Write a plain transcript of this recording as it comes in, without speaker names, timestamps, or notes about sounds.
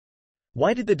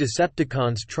Why did the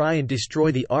Decepticons try and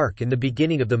destroy the Ark in the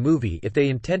beginning of the movie if they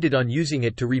intended on using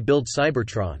it to rebuild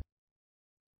Cybertron?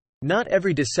 Not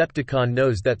every Decepticon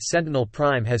knows that Sentinel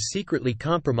Prime has secretly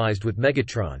compromised with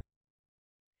Megatron.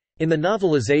 In the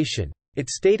novelization, it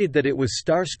stated that it was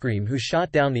Starscream who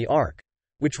shot down the Ark,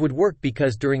 which would work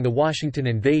because during the Washington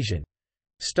invasion,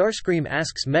 Starscream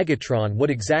asks Megatron what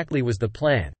exactly was the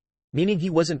plan, meaning he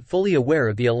wasn't fully aware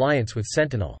of the alliance with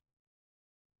Sentinel.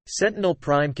 Sentinel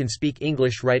Prime can speak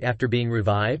English right after being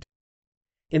revived?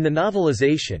 In the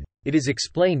novelization, it is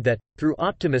explained that, through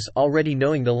Optimus already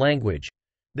knowing the language,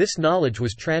 this knowledge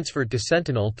was transferred to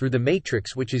Sentinel through the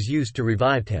Matrix which is used to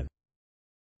revive him.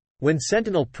 When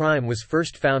Sentinel Prime was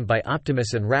first found by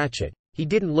Optimus and Ratchet, he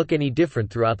didn't look any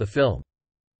different throughout the film.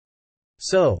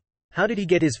 So, how did he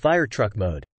get his firetruck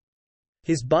mode?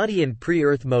 His body in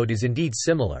pre-Earth mode is indeed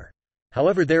similar.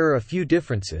 However, there are a few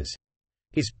differences.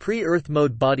 His pre-Earth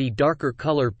mode body darker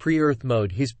color pre-Earth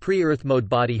mode his pre-Earth mode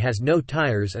body has no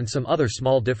tires and some other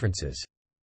small differences.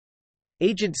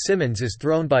 Agent Simmons is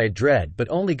thrown by a dread but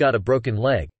only got a broken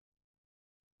leg.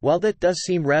 While that does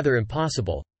seem rather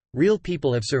impossible, real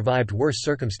people have survived worse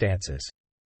circumstances.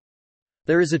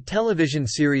 There is a television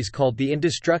series called The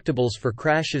Indestructibles for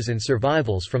crashes and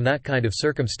survivals from that kind of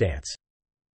circumstance.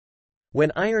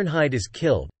 When Ironhide is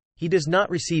killed, he does not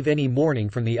receive any mourning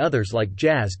from the others like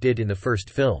Jazz did in the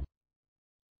first film.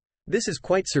 This is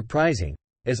quite surprising,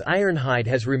 as Ironhide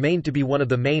has remained to be one of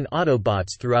the main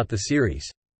Autobots throughout the series.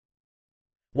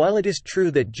 While it is true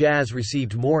that Jazz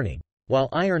received mourning, while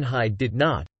Ironhide did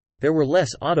not, there were less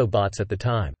Autobots at the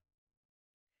time.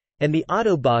 And the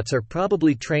Autobots are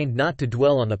probably trained not to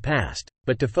dwell on the past,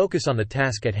 but to focus on the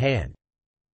task at hand.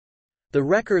 The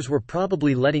Wreckers were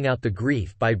probably letting out the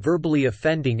grief by verbally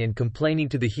offending and complaining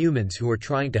to the humans who were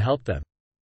trying to help them.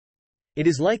 It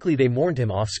is likely they mourned him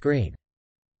off-screen.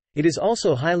 It is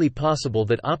also highly possible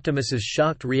that Optimus's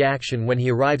shocked reaction when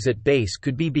he arrives at base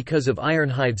could be because of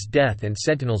Ironhide's death and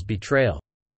Sentinel's betrayal.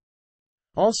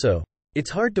 Also, it's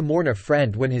hard to mourn a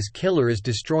friend when his killer is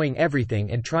destroying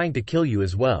everything and trying to kill you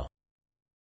as well.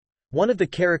 One of the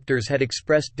characters had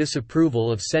expressed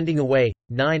disapproval of sending away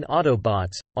 9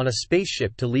 Autobots on a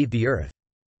spaceship to leave the Earth.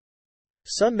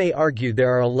 Some may argue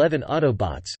there are 11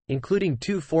 Autobots, including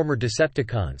 2 former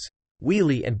Decepticons,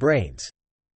 Wheelie and Brains.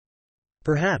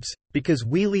 Perhaps, because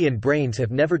Wheelie and Brains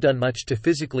have never done much to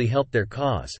physically help their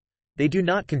cause, they do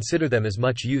not consider them as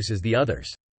much use as the others.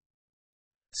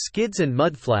 Skids and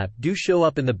Mudflap do show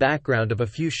up in the background of a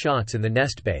few shots in the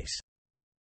nest base.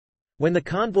 When the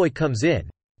convoy comes in,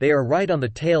 they are right on the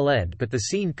tail end, but the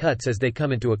scene cuts as they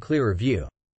come into a clearer view.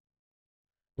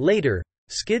 Later,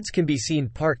 Skids can be seen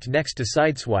parked next to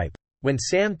Sideswipe, when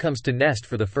Sam comes to Nest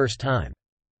for the first time.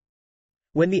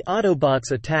 When the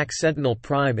Autobots attack Sentinel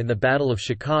Prime in the Battle of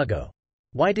Chicago,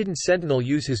 why didn't Sentinel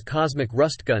use his cosmic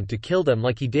rust gun to kill them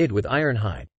like he did with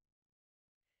Ironhide?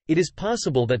 It is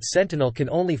possible that Sentinel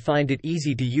can only find it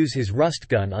easy to use his rust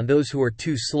gun on those who are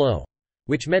too slow,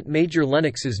 which meant Major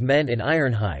Lennox's men in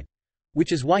Ironhide,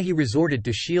 which is why he resorted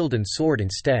to shield and sword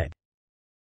instead.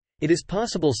 It is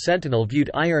possible Sentinel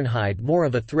viewed Ironhide more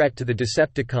of a threat to the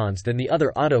Decepticons than the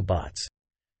other Autobots.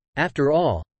 After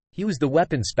all, he was the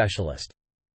weapons specialist.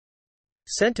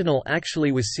 Sentinel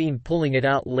actually was seen pulling it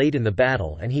out late in the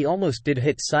battle and he almost did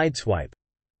hit Sideswipe,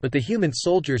 but the human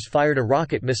soldiers fired a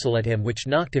rocket missile at him which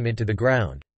knocked him into the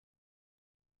ground.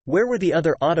 Where were the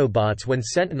other Autobots when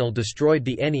Sentinel destroyed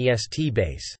the NEST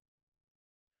base?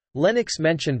 Lennox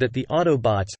mentioned that the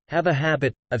Autobots have a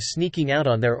habit of sneaking out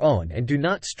on their own and do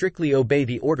not strictly obey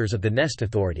the orders of the Nest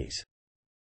authorities.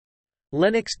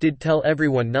 Lennox did tell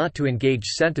everyone not to engage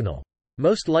Sentinel,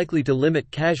 most likely to limit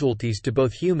casualties to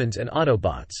both humans and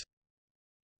Autobots.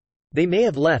 They may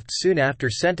have left soon after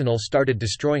Sentinel started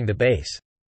destroying the base.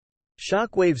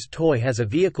 Shockwave's toy has a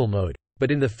vehicle mode, but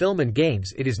in the film and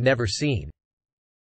games it is never seen.